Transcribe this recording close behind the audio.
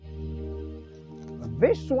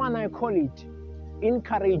This one I call it,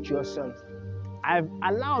 encourage yourself. I've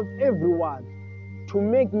allowed everyone to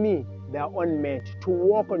make me their own mate, to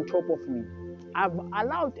walk on top of me. I've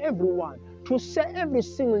allowed everyone to say every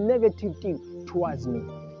single negative thing towards me.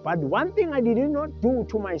 But one thing I did not do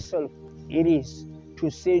to myself, it is to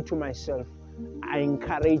say to myself, I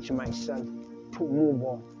encourage myself to move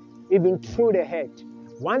on, even through the hurt.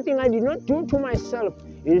 One thing I did not do to myself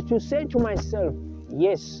is to say to myself,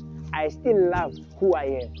 yes, I still love who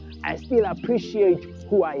I am. I still appreciate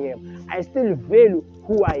who I am. I still value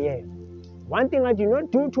who I am. One thing I did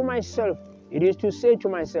not do to myself, it is to say to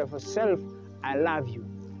myself, self, I love you.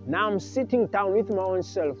 Now I'm sitting down with my own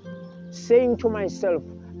self, saying to myself,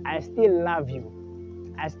 I still love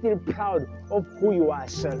you. I'm still proud of who you are,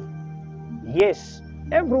 self. Yes,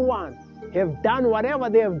 everyone have done whatever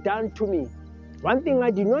they have done to me. One thing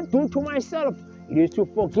I did not do to myself, it is to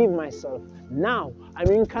forgive myself. Now I'm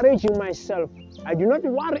encouraging myself. I do not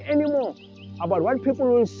worry anymore about what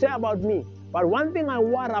people will say about me. But one thing I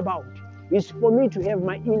worry about is for me to have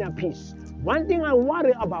my inner peace. One thing I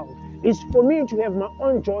worry about is for me to have my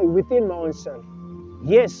own joy within my own self.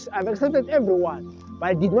 Yes, I've accepted everyone, but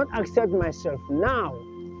I did not accept myself. Now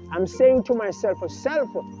I'm saying to myself, self,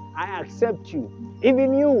 I accept you.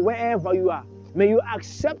 Even you, wherever you are, may you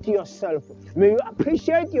accept yourself. May you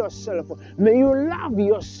appreciate yourself. May you love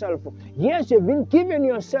yourself. Yes, you've been giving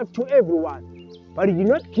yourself to everyone, but you did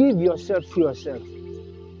not give yourself to yourself.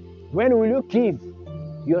 When will you give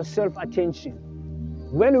yourself attention?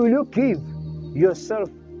 When will you give yourself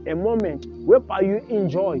a moment whereby you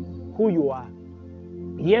enjoy who you are?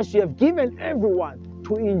 Yes, you have given everyone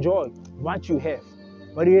to enjoy what you have,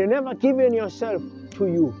 but you have never given yourself to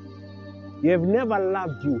you. You have never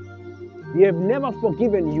loved you. You have never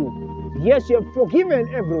forgiven you. Yes, you have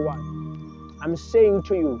forgiven everyone. I'm saying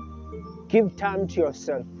to you, give time to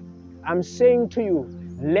yourself. I'm saying to you,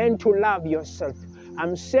 learn to love yourself.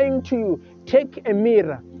 I'm saying to you, take a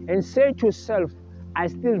mirror and say to yourself, I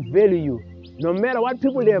still value you. No matter what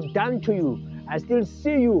people have done to you, I still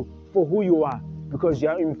see you for who you are because you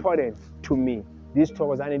are important to me. This talk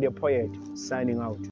was Annie the Poet, signing out.